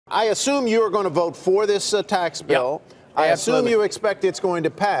I assume you are going to vote for this tax bill. Yep. I Absolutely. assume you expect it's going to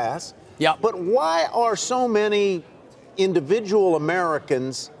pass. Yep. But why are so many individual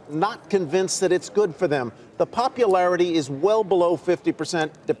Americans not convinced that it's good for them? The popularity is well below 50%,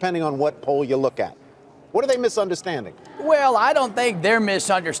 depending on what poll you look at. What are they misunderstanding? Well, I don't think they're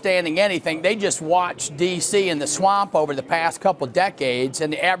misunderstanding anything. They just watched D.C. and the swamp over the past couple decades,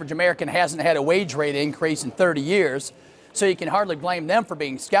 and the average American hasn't had a wage rate increase in 30 years, so you can hardly blame them for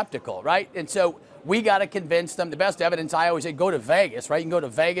being skeptical, right? And so we got to convince them. The best evidence, I always say, go to Vegas, right? You can go to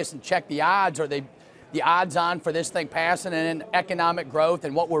Vegas and check the odds, or the odds on for this thing passing, and economic growth,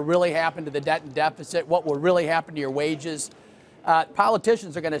 and what will really happen to the debt and deficit, what will really happen to your wages.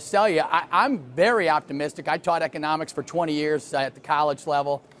 Politicians are going to sell you. I'm very optimistic. I taught economics for 20 years at the college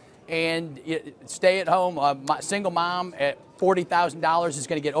level, and stay at home, single mom at $40,000 is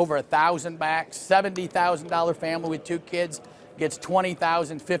going to get over $1,000 back. $70,000 family with 2 kids gets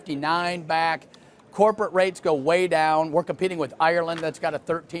 $20,059 back. Corporate rates go way down. We're competing with Ireland, that's got a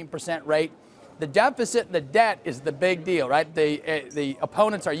 13% rate. The deficit and the debt is the big deal, right? The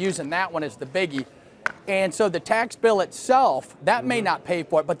opponents are using that one as the biggie. And so the tax bill itself, that may not pay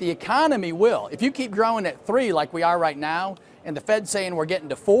for it, but the economy will. If you keep growing at 3 like we are right now, and the Fed's saying we're getting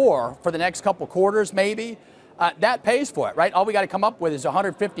to 4 for the next couple quarters maybe, that pays for it, right? All we got to come up with is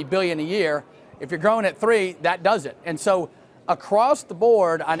 $150 billion a year. If you're growing at 3, that does it. And so across the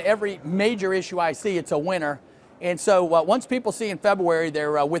board on every major issue I see, it's a winner. And so once people see in February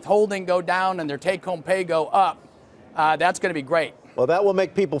their withholding go down and their take-home pay go up, that's going to be great. Well, that will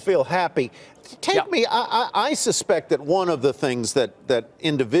make people feel happy. I suspect that one of the things that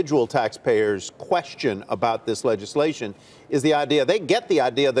individual taxpayers question about this legislation is the idea, they get the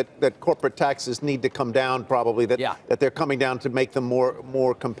idea that corporate taxes need to come down, probably, that they're coming down to make them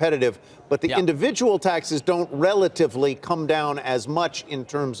more competitive. But the individual taxes don't relatively come down as much in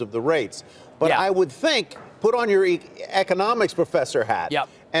terms of the rates. But I would think, put on your economics professor hat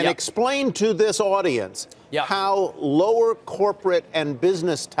and explain to this audience how lower corporate and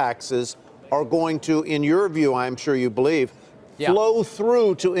business taxes are going to, in your view, I'm sure you believe, flow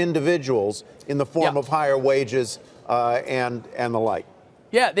through to individuals in the form of higher wages and the like.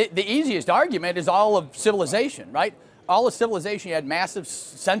 Yeah, the easiest argument is all of civilization, right? All of civilization, you had massive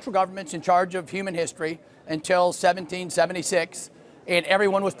central governments in charge of human history until 1776. And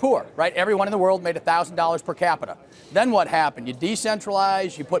everyone was poor, right? Everyone in the world made $1,000 per capita. Then what happened? You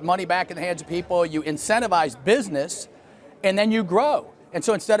decentralize, you put money back in the hands of people, you incentivize business, and then you grow. And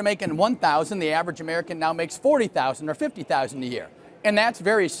so instead of making $1,000, the average American now makes $40,000 or $50,000 a year. And that's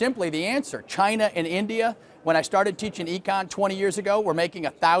very simply the answer. China and India, when I started teaching econ 20 years ago, were making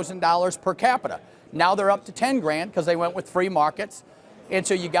 $1,000 per capita. Now they're up to 10 grand because they went with free markets. And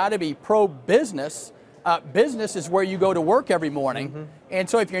so you got to be pro-business. Business is where you go to work every morning. And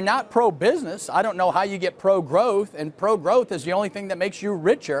so if you're not pro-business, I don't know how you get pro-growth, and pro-growth is the only thing that makes you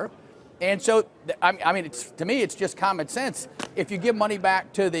richer. And so, I mean, to me, it's just common sense. If you give money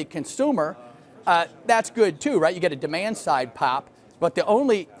back to the consumer, that's good too, right? You get a demand side pop, but the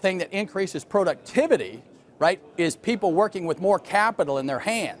only thing that increases productivity, right, is people working with more capital in their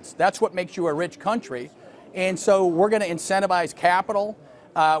hands. That's what makes you a rich country. And so we're going to incentivize capital.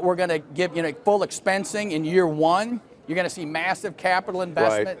 We're going to give full expensing in year 1. You're going to see massive capital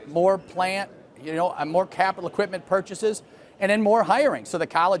investment, more plant, more capital equipment purchases, and then more hiring. So the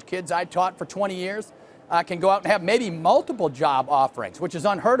college kids I taught for 20 years can go out and have maybe multiple job offerings, which is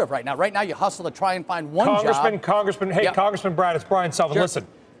unheard of right now. Right now you hustle to try and find one job. Congressman, Brat, it's Brian Sullivan. Sure. Listen,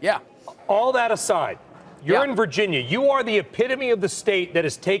 yeah. All that aside, you're in Virginia. You are the epitome of the state that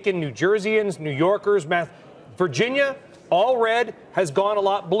has taken New Jerseyans, New Yorkers, Virginia, all red, has gone a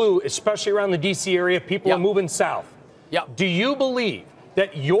lot blue, especially around the D.C. area. People are moving south. Do you believe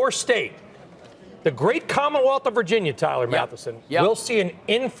that your state, the great Commonwealth of Virginia, Tyler Matheson, will see an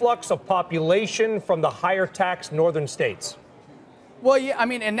influx of population from the higher tax northern states? Well, yeah, I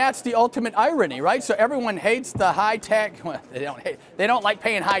mean, and that's the ultimate irony, right? So everyone hates the high tax. Well, they don't like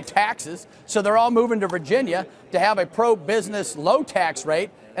paying high taxes, so they're all moving to Virginia to have a pro-business low tax rate.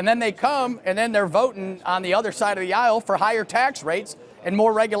 And then they come, and then they're voting on the other side of the aisle for higher tax rates and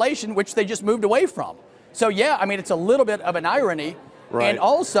more regulation, which they just moved away from. So, yeah, I mean, it's a little bit of an irony. Right. And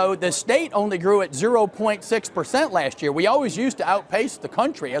also, the state only grew at 0.6% last year. We always used to outpace the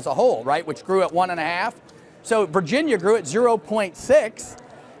country as a whole, right, which grew at 1.5%. So Virginia grew at 0.6%.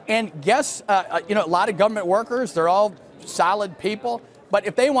 And guess, a lot of government workers, they're all solid people. But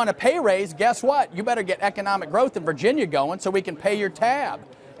if they want a pay raise, guess what? You better get economic growth in Virginia going so we can pay your tab.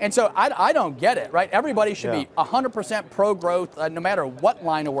 And so I don't get it, right? Everybody should be 100% pro-growth, no matter what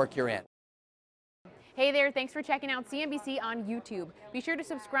line of work you're in. Hey there, thanks for checking out CNBC on YouTube. Be sure to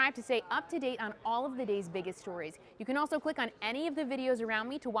subscribe to stay up to date on all of the day's biggest stories. You can also click on any of the videos around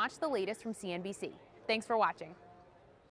me to watch the latest from CNBC. Thanks for watching.